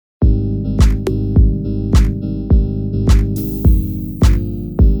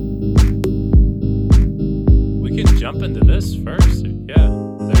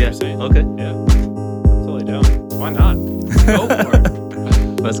saying? Okay. Yeah. I'm totally down. Why not? Go for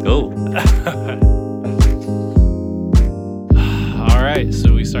it. Let's go. All right.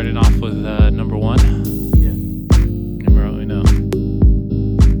 So we started off with number one. Yeah. Numero uno.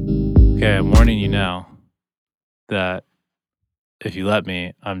 Okay, I'm warning you now that if you let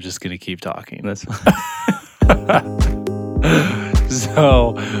me, I'm just going to keep talking. That's fine.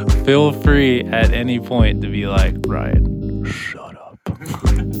 So feel free at any point to be like, Ryan, shut up.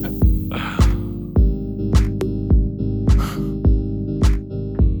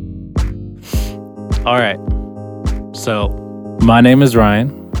 All right. So my name is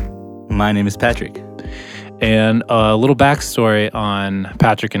Ryan. My name is Patrick. And a little backstory on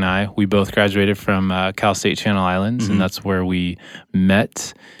Patrick and I. We both graduated from Cal State Channel Islands, and that's where we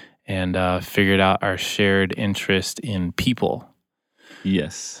met and figured out our shared interest in people.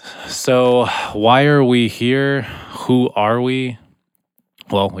 Yes. So why are we here? Who are we?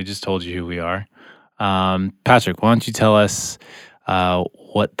 Well, we just told you who we are. Patrick, why don't you tell us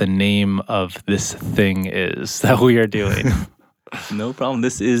what the name of this thing is that we are doing? No problem.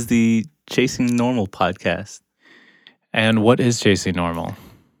 This is the Chasing Normal podcast. And what is Chasing Normal?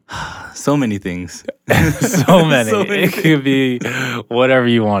 So many things. So many. So many It could be whatever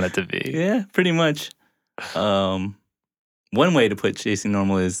you want it to be. Yeah, pretty much. One way to put Chasing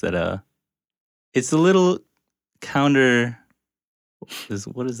Normal is that it's a little counter.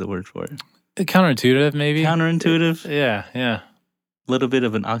 What is the word for it? Counterintuitive, maybe? Counterintuitive. Yeah. A little bit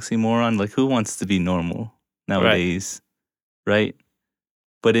of an oxymoron. Like, who wants to be normal nowadays? Right?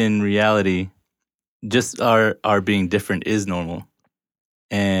 But in reality, just our being different is normal.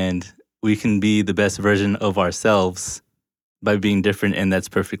 And we can be the best version of ourselves by being different, and that's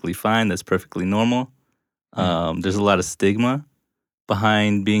perfectly fine. That's perfectly normal. There's a lot of stigma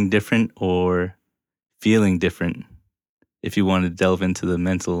behind being different or feeling different, if you want to delve into the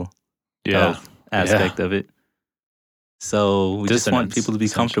mental health aspect of it. So we just want people to be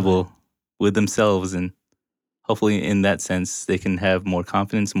comfortable with themselves, and hopefully in that sense, they can have more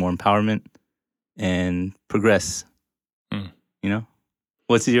confidence, more empowerment, and progress. You know?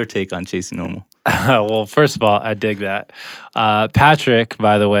 What's your take on Chasing Normal? Well, first of all, I dig that. Patrick,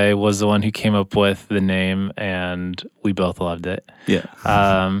 by the way, was the one who came up with the name, and we both loved it. Yeah.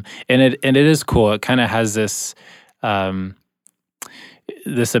 And it is cool. It kind of has this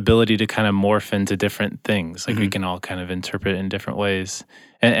this ability to kind of morph into different things. Like we can all kind of interpret it in different ways.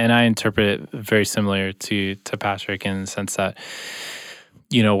 And I interpret it very similar to Patrick in the sense that,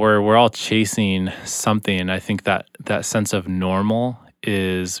 you know, we're all chasing something. And I think that sense of normal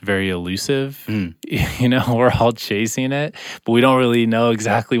is very elusive. You know, we're all chasing it, but we don't really know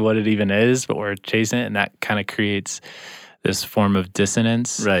exactly what it even is, but we're chasing it, and that kind of creates this form of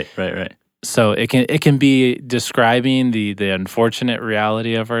dissonance. Right. So it can be describing the unfortunate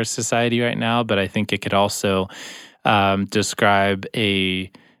reality of our society right now, but I think it could also describe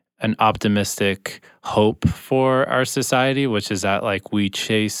an optimistic hope for our society, which is that like we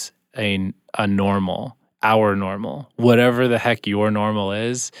chase a normal, our normal, whatever the heck your normal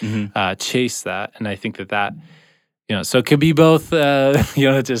is, chase that. And I think that, you know, so it could be both, a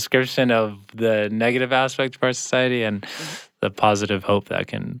description of the negative aspect of our society and the positive hope that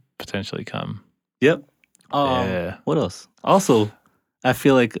can potentially come. Yep. Yeah. What else? Also, I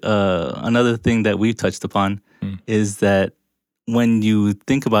feel like another thing that we've touched upon is that when you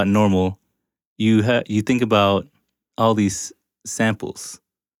think about normal, you think about all these samples.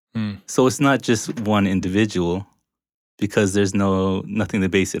 So it's not just one individual, because there's nothing to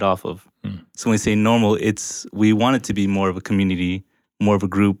base it off of. So when we say normal, we want it to be more of a community, more of a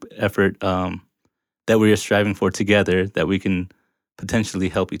group effort that we are striving for together, that we can potentially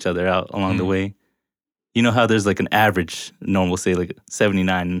help each other out along the way. You know how there's like an average normal, say like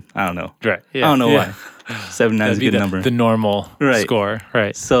 79, I don't know. Right. Yeah. I don't know why. 79 is a good number. The normal score.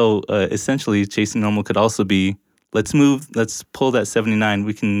 Right. So essentially, Chasing Normal could also be, let's pull that 79,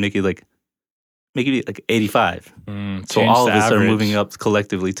 we can make it like 85. So all of us are moving up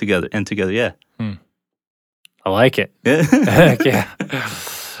collectively together. Yeah. I like it. Yeah. Heck yeah.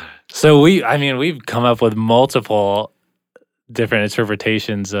 So we've come up with multiple different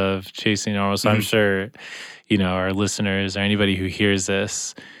interpretations of Chasing Normal. So I'm sure, you know, our listeners or anybody who hears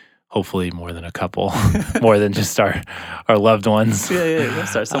this, hopefully more than a couple, more than just our loved ones. Yeah.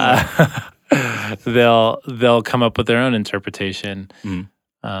 Let's start somewhere. They'll come up with their own interpretation.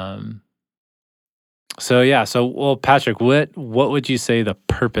 So Patrick, what would you say the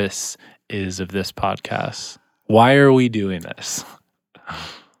purpose is of this podcast? Why are we doing this?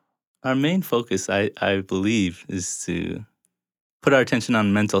 Our main focus, I believe, is to put our attention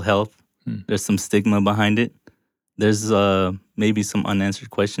on mental health. There's some stigma behind it. there's maybe some unanswered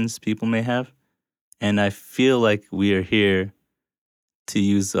questions people may have, and I feel like we are here to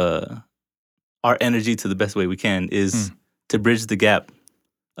use our energy to the best way we can, is to bridge the gap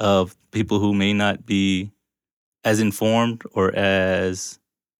of people who may not be as informed or as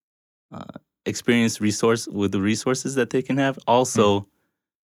experienced resource with the resources that they can have. Also,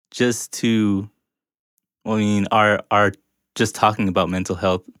 just to, I mean, our just talking about mental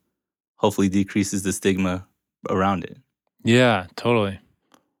health hopefully decreases the stigma around it. Yeah, totally.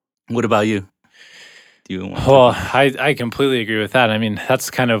 What about you? Do you want Well, I completely agree with that. I mean,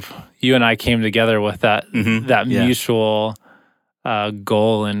 that's kind of, you and I came together with that Yeah. mutual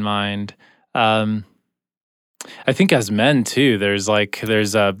goal in mind. I think as men too, there's a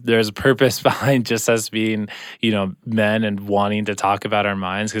purpose behind just us being, men and wanting to talk about our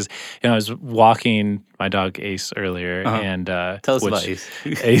minds. Because I was walking my dog Ace earlier, and Tell us about Ace.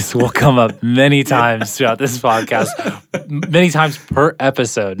 Ace will come up many times throughout this podcast, many times per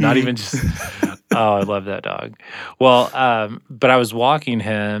episode, not even just. Oh, I love that dog. Well, but I was walking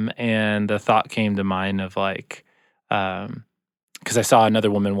him, and the thought came to mind of like. Because I saw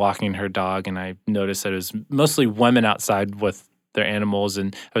another woman walking her dog, and I noticed that it was mostly women outside with their animals.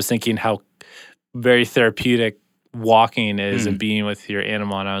 And I was thinking how very therapeutic walking is and being with your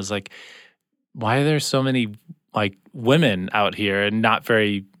animal. And I was like, why are there so many like women out here and not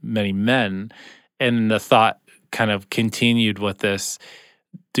very many men? And the thought kind of continued with this: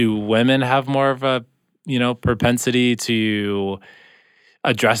 do women have more of a propensity to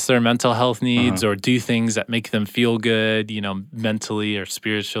address their mental health needs or do things that make them feel good, mentally or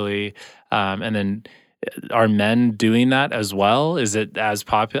spiritually? And then are men doing that as well? Is it as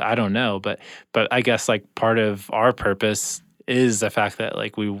popular? I don't know. But I guess like part of our purpose is the fact that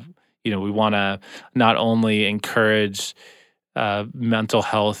like we want to not only encourage mental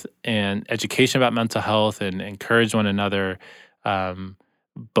health and education about mental health and encourage one another,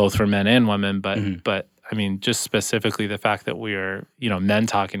 both for men and women, but I mean, just specifically the fact that we are, men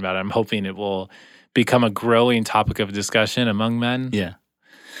talking about it, I'm hoping it will become a growing topic of discussion among men. Yeah.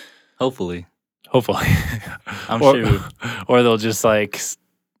 Hopefully. I'm sure. Or they'll just like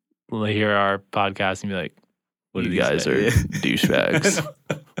hear our podcast and be like, "What you guys are douchebags."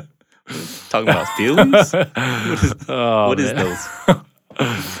 Talking about feelings? What is those?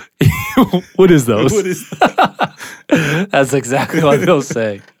 What is those? That's exactly what they'll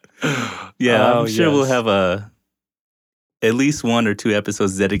say. Yeah, I'm sure we'll have at least 1 or 2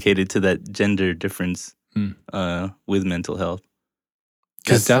 episodes dedicated to that gender difference with mental health.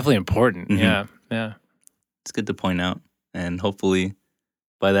 Because it's definitely important. Yeah. It's good to point out. And hopefully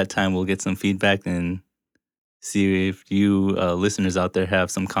by that time we'll get some feedback and see if you listeners out there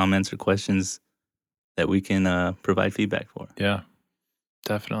have some comments or questions that we can provide feedback for. Yeah,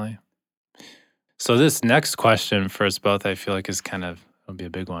 definitely. So this next question for us both, I feel like is kind of, it'll be a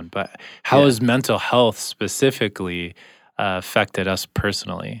big one, but how has mental health specifically affected us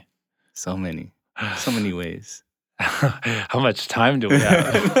personally? So many ways. How much time do we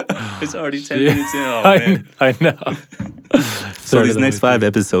have? It's already 10 minutes in. Oh, man. I know. So these next 5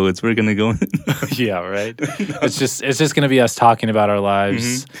 episodes, we're gonna go. Yeah, right. It's just gonna be us talking about our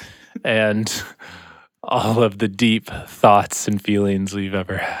lives and all of the deep thoughts and feelings we've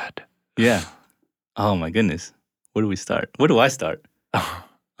ever had. Yeah. Oh my goodness. Where do we start? Where do I start?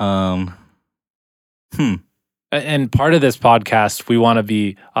 And part of this podcast, we want to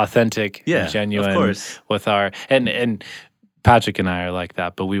be authentic and genuine of course. with our and Patrick and I are like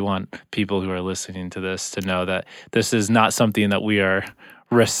that, but we want people who are listening to this to know that this is not something that we are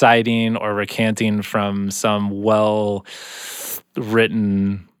reciting or recanting from some well-written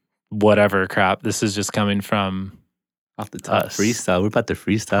whatever crap. This is just coming from off the top freestyle. We're about to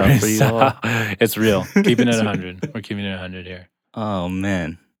freestyle for you all. It's real. Keeping it 100. We're keeping it 100 here. Oh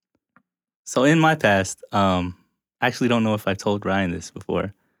man. So in my past, I actually don't know if I've told Ryan this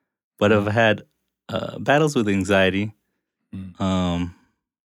before, but I've had battles with anxiety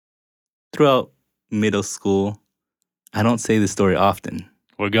throughout middle school. I don't say this story often.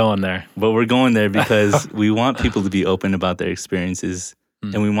 We're going there. But we're going there because we want people to be open about their experiences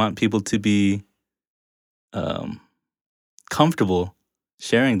and we want people to be comfortable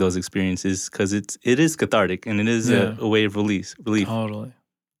sharing those experiences because it is cathartic and it is a way of relief. Totally.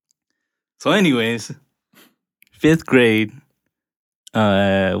 So anyways, 5th grade,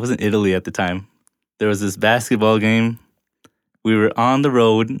 I was in Italy at the time. There was this basketball game. We were on the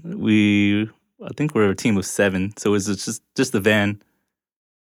road. I think we were a team of 7. So it was just the van.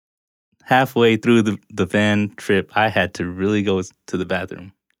 Halfway through the van trip, I had to really go to the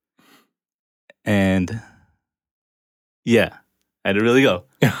bathroom. And yeah, I had to really go.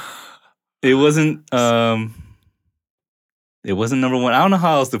 It wasn't It wasn't number one. I don't know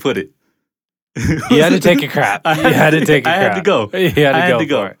how else to put it. You had to take a crap. You had to take a crap. I had to go. You had to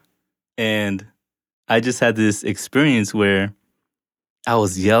go for it. And I just had this experience where I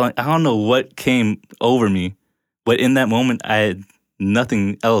was yelling. I don't know what came over me, but in that moment, I had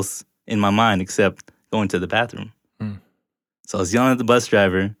nothing else in my mind except going to the bathroom. So I was yelling at the bus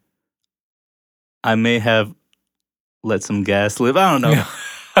driver. I may have let some gas slip. I don't know.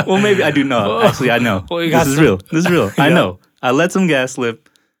 Well, maybe I do know. Actually, I know. Well, this is real. This is real. I know. I let some gas slip.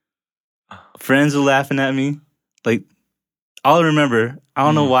 Friends were laughing at me. Like, all I remember, I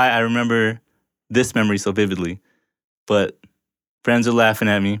don't know why I remember this memory so vividly, but friends are laughing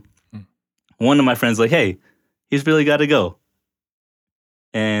at me. One of my friends like, hey, he's really got to go.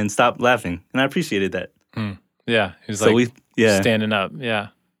 And stopped laughing. And I appreciated that. Yeah. He was standing up. Yeah.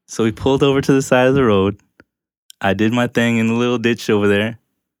 So we pulled over to the side of the road. I did my thing in the little ditch over there.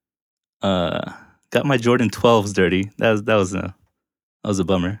 Got my Jordan 12s dirty. That was a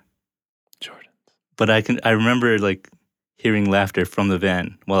bummer. Jordan. But I remember like hearing laughter from the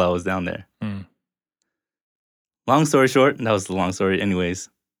van while I was down there. Long story short, that was the long story anyways.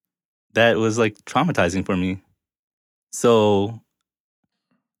 That was like traumatizing for me. So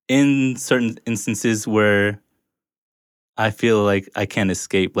in certain instances where I feel like I can't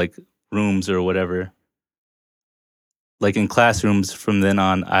escape like rooms or whatever, like in classrooms from then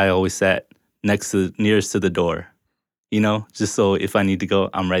on, I always sat nearest to the door, just so if I need to go,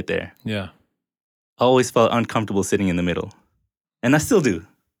 I'm right there. Yeah. I always felt uncomfortable sitting in the middle. And I still do.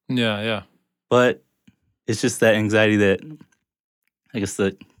 Yeah. But it's just that anxiety that, I guess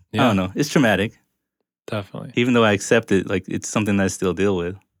I don't know, it's traumatic. Definitely. Even though I accept it, like it's something that I still deal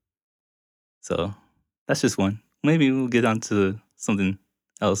with. So that's just one. Maybe we'll get on to something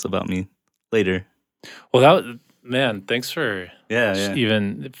else about me later. Well, man, thanks for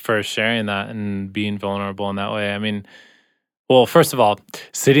even for sharing that and being vulnerable in that way. I mean, well, first of all,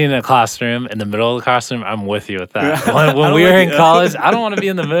 sitting in a classroom, in the middle of the classroom, I'm with you with that. When we were in college, I don't want to be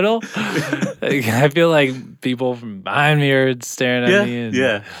in the middle. I feel like people from behind me are staring at me.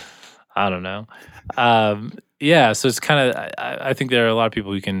 And I don't know. So it's kind of, I think there are a lot of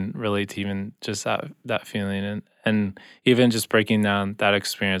people who can relate to even just that feeling. And even just breaking down that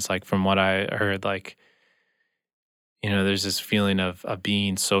experience, like from what I heard, like, there's this feeling of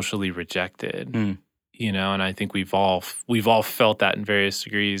being socially rejected. And I think we've all felt that in various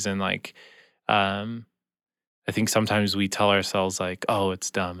degrees. And like, I think sometimes we tell ourselves like, oh,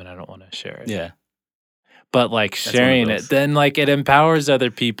 it's dumb and I don't want to share it. Yeah. But like sharing it, then like it empowers other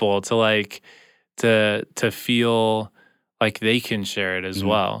people to like, to feel like they can share it as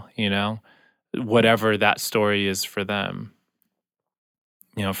well, whatever that story is for them.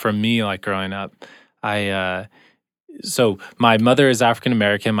 For me, like growing up, so my mother is African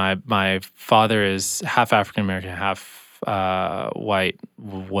American. My father is half African American, half white,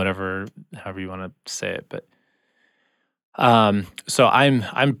 however you want to say it. But so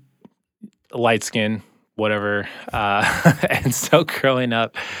I'm light skinned, whatever. And so growing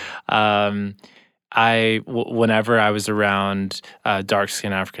up, whenever I was around dark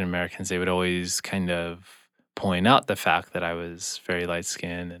skinned African Americans, they would always kind of point out the fact that I was very light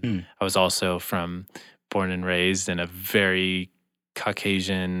skinned, and I was also born and raised in a very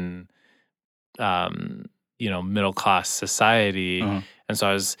Caucasian, middle class society, and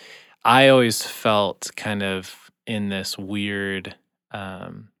so I always felt kind of in this weird,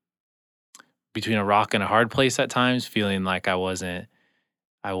 between a rock and a hard place at times, feeling like I wasn't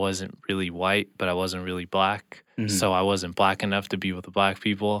really white, but I wasn't really black. So I wasn't black enough to be with the black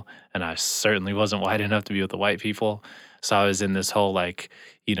people, and I certainly wasn't white enough to be with the white people. So I was in this whole like,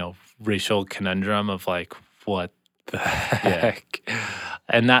 racial conundrum of like, what the heck?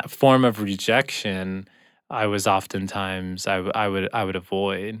 And that form of rejection, I was oftentimes I would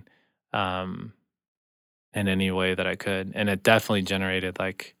avoid in any way that I could, and it definitely generated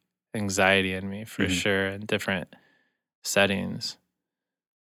like anxiety in me for sure in different settings.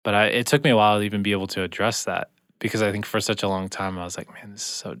 But it took me a while to even be able to address that, because I think for such a long time I was like, man, this is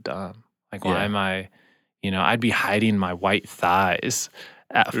so dumb. Like, why am I, I'd be hiding my white thighs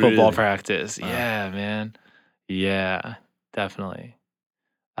at football practice. Yeah, man. Yeah, definitely.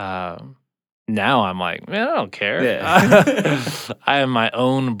 Now I'm like, man, I don't care. Yeah. I am my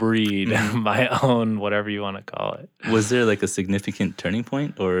own breed, my own whatever you want to call it. Was there like a significant turning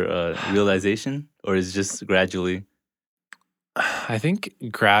point or realization, or is it just gradually? I think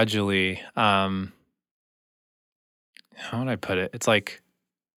gradually, how would I put it? It's like,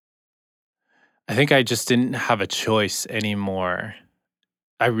 I think I just didn't have a choice anymore.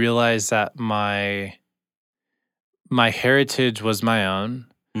 I realized that my heritage was my own,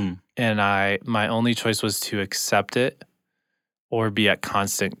 and my only choice was to accept it or be at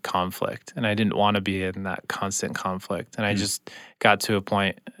constant conflict. And I didn't want to be in that constant conflict. And I just got to a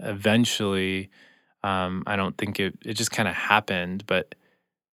point eventually, I don't think it just kind of happened, but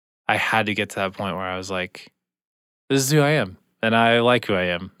I had to get to that point where I was like, this is who I am. And I like who I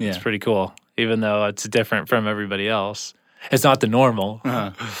am. Yeah. It's pretty cool, even though it's different from everybody else. It's not the normal,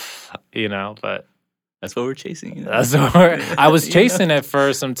 but that's what we're chasing. That's what I was chasing it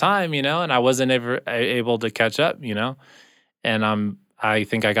for some time, and I wasn't ever able to catch up, and I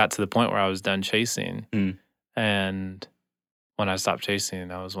think I got to the point where I was done chasing. And when I stopped chasing,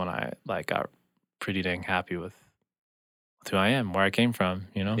 that was when I got pretty dang happy with who I am, where I came from,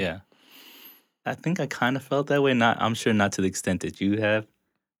 Yeah. I think I kind of felt that way. I'm sure not to the extent that you have,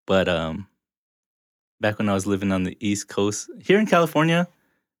 but back when I was living on the East Coast, here in California,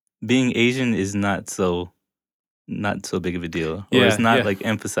 being Asian is not so big of a deal, or it's not like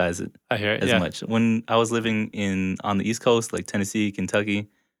emphasized I hear it, as much. When I was living on the East Coast, like Tennessee, Kentucky,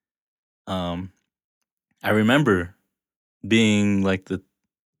 I remember being like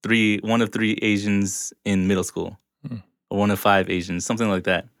one of 3 Asians in middle school, or one of 5 Asians, something like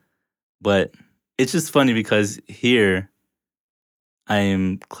that. But it's just funny because here I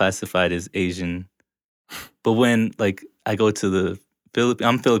am classified as Asian, but when I go to the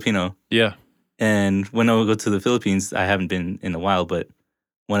I'm Filipino. Yeah. And when I would go to the Philippines, I haven't been in a while, but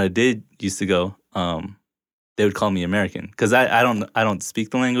when I did used to go, they would call me American because I don't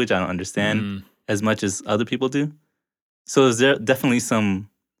speak the language. I don't understand as much as other people do. So is there definitely some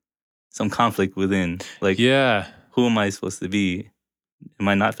conflict within? Who am I supposed to be? Am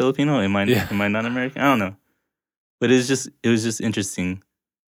I not Filipino? Am I not American? I don't know. But it was just interesting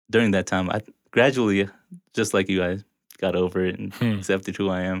during that time. I gradually, just like you guys, got over it and accepted who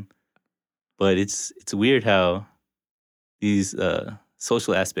I am. But it's weird how these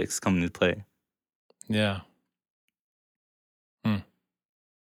social aspects come into play. Yeah. This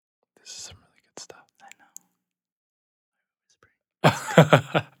is some really good stuff.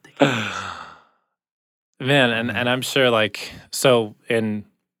 I know. Man, and I'm sure so in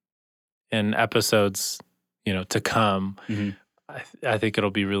episodes, to come, I think it'll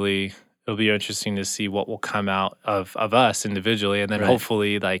be interesting to see what will come out of us individually, and then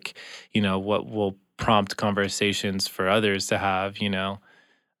hopefully what will prompt conversations for others to have,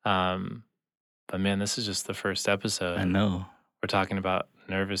 but man, this is just the first episode. I know. We're talking about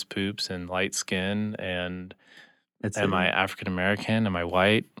nervous poops and light skin and am I African American? Am I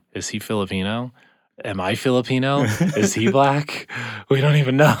white? Is he Filipino? Am I Filipino? Is he black? We don't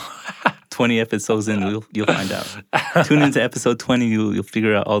even know. 20 episodes in, you'll find out. Tune into episode 20, you'll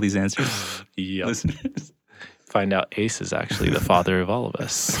figure out all these answers. Yep. Listeners. Find out Ace is actually the father of all of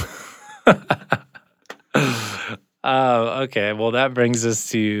us. Oh, okay. Well, that brings us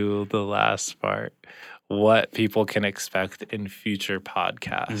to the last part. What people can expect in future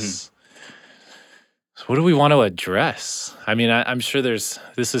podcasts. So what do we want to address? I mean, I'm sure this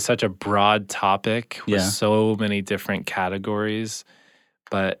is such a broad topic with so many different categories,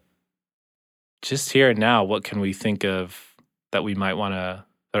 but just here and now, what can we think of that we might want to,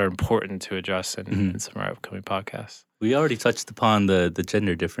 that are important to address in some of our upcoming podcasts? We already touched upon the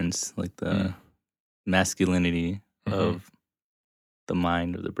gender difference, like the masculinity of the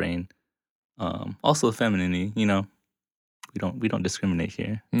mind or the brain. Also femininity, we don't discriminate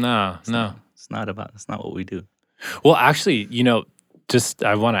here. No. It's not what we do. Well, actually, just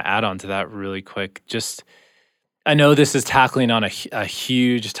I want to add on to that really quick. Just I know this is tackling on a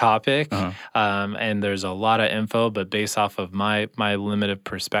huge topic, and there's a lot of info, but based off of my limited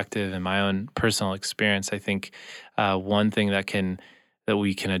perspective and my own personal experience, I think one thing that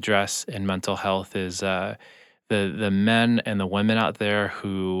we can address in mental health is the men and the women out there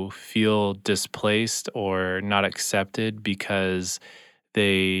who feel displaced or not accepted because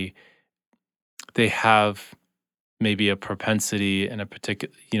they have maybe a propensity in a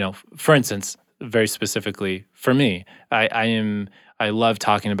particular, for instance, very specifically for me, I love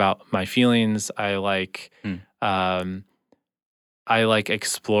talking about my feelings. I like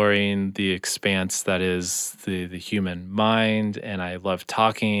exploring the expanse that is the human mind, and I love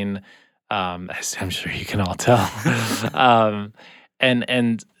talking. As I'm sure you can all tell.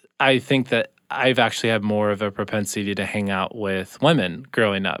 And I think that I've actually had more of a propensity to hang out with women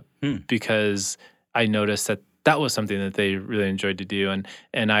growing up because I noticed that was something that they really enjoyed to do.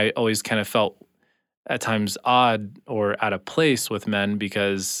 And I always kind of felt at times odd or out of place with men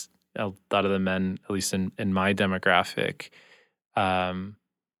because a lot of the men, at least in my demographic,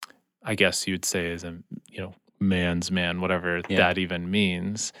 I guess you'd say is a, man's man, whatever that even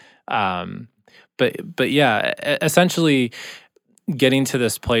means. But yeah, essentially getting to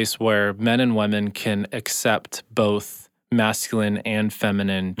this place where men and women can accept both masculine and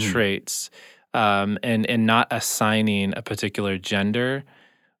feminine traits, and not assigning a particular gender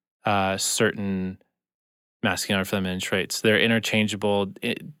certain masculine or feminine traits. They're interchangeable,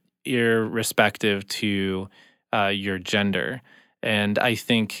 irrespective to your gender. And I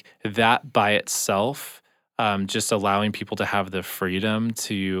think that by itself, just allowing people to have the freedom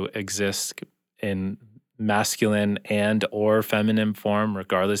to exist in masculine and or feminine form,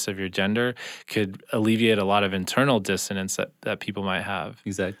 regardless of your gender, could alleviate a lot of internal dissonance that people might have.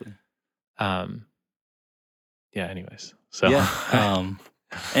 Exactly. Yeah, anyways. So Yeah.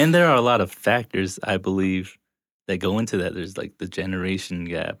 And there are a lot of factors, I believe, that go into that. There's like the generation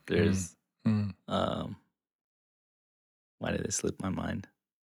gap. There's why did it slip my mind?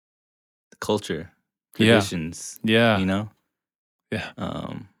 The culture, traditions. Yeah. You know? Yeah.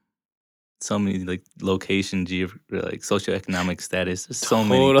 So many like location, like socioeconomic status. There's so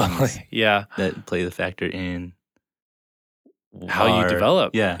many things that play the factor in how you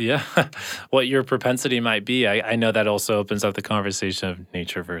develop. Yeah. What your propensity might be. I know that also opens up the conversation of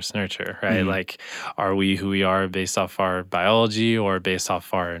nature versus nurture, right? Like, are we who we are based off our biology or based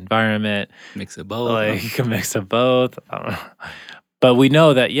off our environment? Mix of both. Like a mix of both. I don't know. But we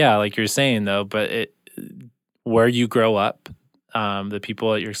know that, like you're saying though, but where you grow up, the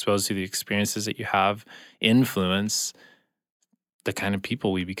people that you're exposed to, the experiences that you have influence the kind of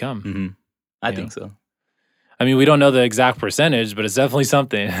people we become. I think so. I mean, we don't know the exact percentage, but it's definitely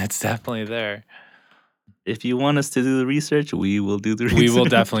something. It's definitely there. If you want us to do the research, we will do the research. We will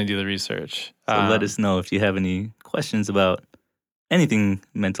definitely do the research. So let us know if you have any questions about anything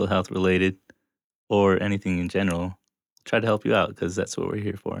mental health related or anything in general. Try to help you out because that's what we're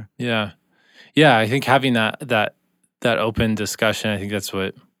here for. Yeah. Yeah, I think having that open discussion, I think that's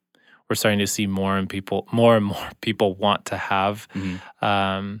what we're starting to see more and more people want to have.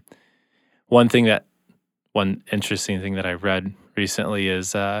 One interesting thing that I read recently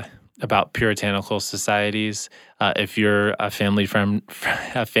is about puritanical societies. If you're a family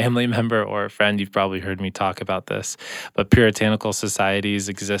member or a friend, you've probably heard me talk about this. But puritanical societies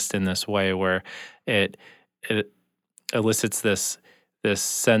exist in this way where it elicits this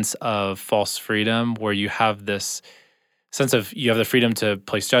sense of false freedom, where you have this sense of you have the freedom to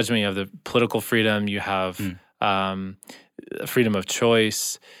place judgment, you have the political freedom, you have freedom of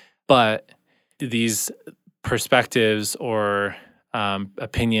choice, but these perspectives or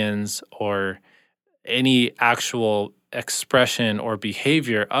opinions or any actual expression or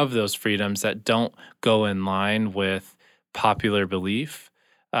behavior of those freedoms that don't go in line with popular belief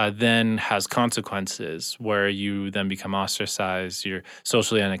then has consequences where you then become ostracized, you're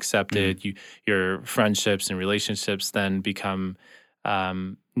socially unaccepted, your friendships and relationships then become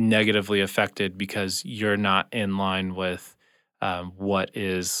negatively affected because you're not in line with what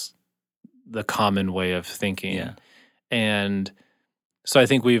is the common way of thinking. Yeah. And so I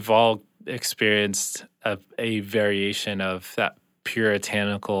think we've all experienced a variation of that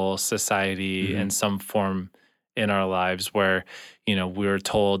puritanical society in some form in our lives where, we're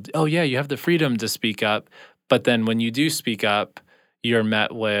told, oh yeah, you have the freedom to speak up. But then when you do speak up, you're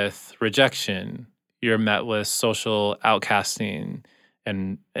met with rejection. You're met with social outcasting.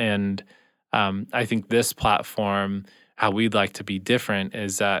 And I think this platform, how we'd like to be different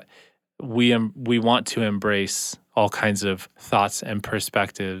is that we want to embrace all kinds of thoughts and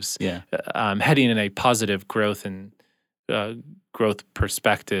perspectives, heading in a positive growth and growth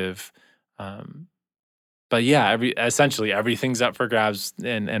perspective. But yeah, essentially everything's up for grabs,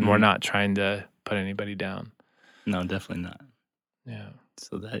 and we're not trying to put anybody down. No, definitely not. Yeah.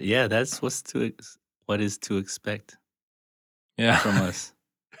 So that's what is to expect. Yeah. From us?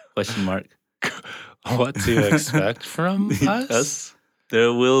 Question mark. What to expect from us?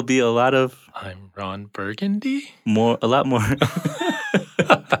 There will be a lot of. I'm Ron Burgundy. A lot more.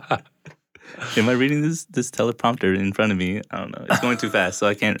 Am I reading this teleprompter in front of me? I don't know. It's going too fast, so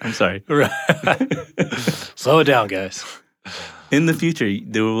I can't. I'm sorry. Slow it down, guys. In the future,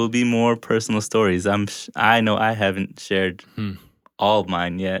 there will be more personal stories. I know I haven't shared all of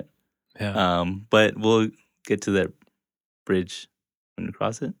mine yet. Yeah. But we'll get to that bridge when we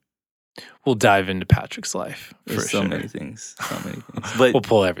cross it. We'll dive into Patrick's life. There's so many things. But we'll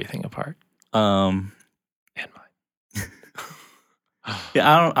pull everything apart. And mine.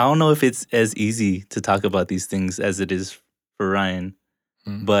 Yeah, I don't know if it's as easy to talk about these things as it is for Ryan,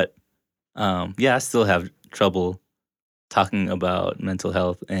 but I still have trouble talking about mental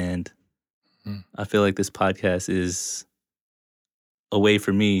health, and I feel like this podcast is a way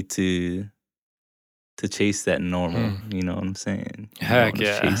for me to chase that normal. You know what I'm saying? Heck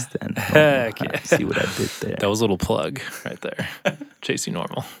yeah! Chase that normal. Heck yeah! See what I did there? That was a little plug right there. Chasing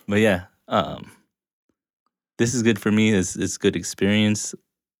normal. But yeah, this is good for me. It's good experience,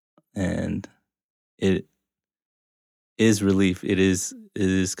 and it is relief. It is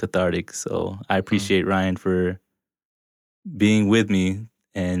cathartic. So I appreciate Ryan for being with me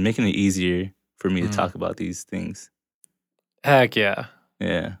and making it easier for me to talk about these things. Heck yeah.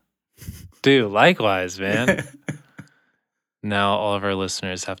 Yeah. Dude, likewise, man. Now all of our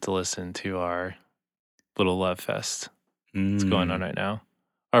listeners have to listen to our little love fest. What's going on right now?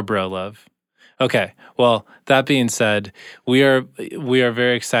 Our bro love. Okay. Well, that being said, we are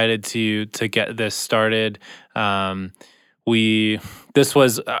very excited to get this started. This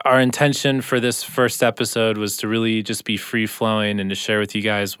was our intention for this first episode, was to really just be free flowing and to share with you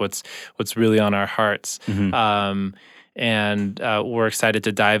guys what's really on our hearts. And we're excited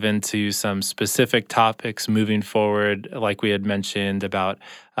to dive into some specific topics moving forward, like we had mentioned about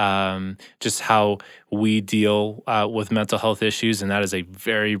just how we deal with mental health issues, and that is a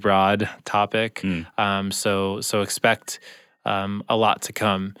very broad topic. So expect a lot to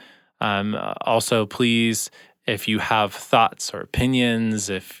come. Also, please, if you have thoughts or opinions,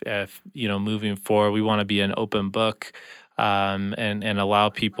 if moving forward, we want to be an open book and allow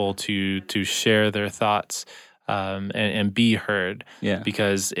people to share their thoughts. And be heard,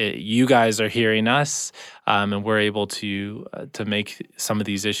 because you guys are hearing us, and we're able to make some of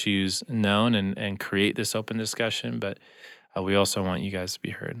these issues known and create this open discussion. But we also want you guys to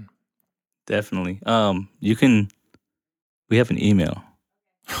be heard. Definitely. We have an email,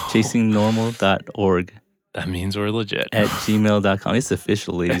 chasingnormal.org. That means we're legit. At gmail.com. It's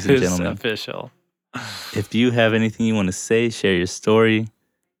official, ladies and gentlemen. It's official. If you have anything you want to say, share your story.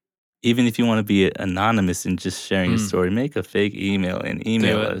 Even if you want to be anonymous and just sharing your story, make a fake email and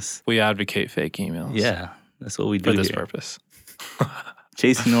email us. We advocate fake emails. Yeah, that's what we do for this here. Purpose.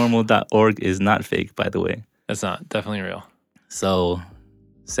 Chasingnormal.org is not fake, by the way. It's not. Definitely real. So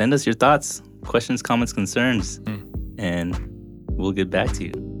send us your thoughts, questions, comments, concerns, and we'll get back to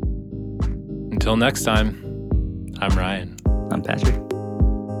you. Until next time, I'm Ryan. I'm Patrick.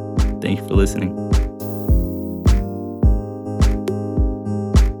 Thank you for listening.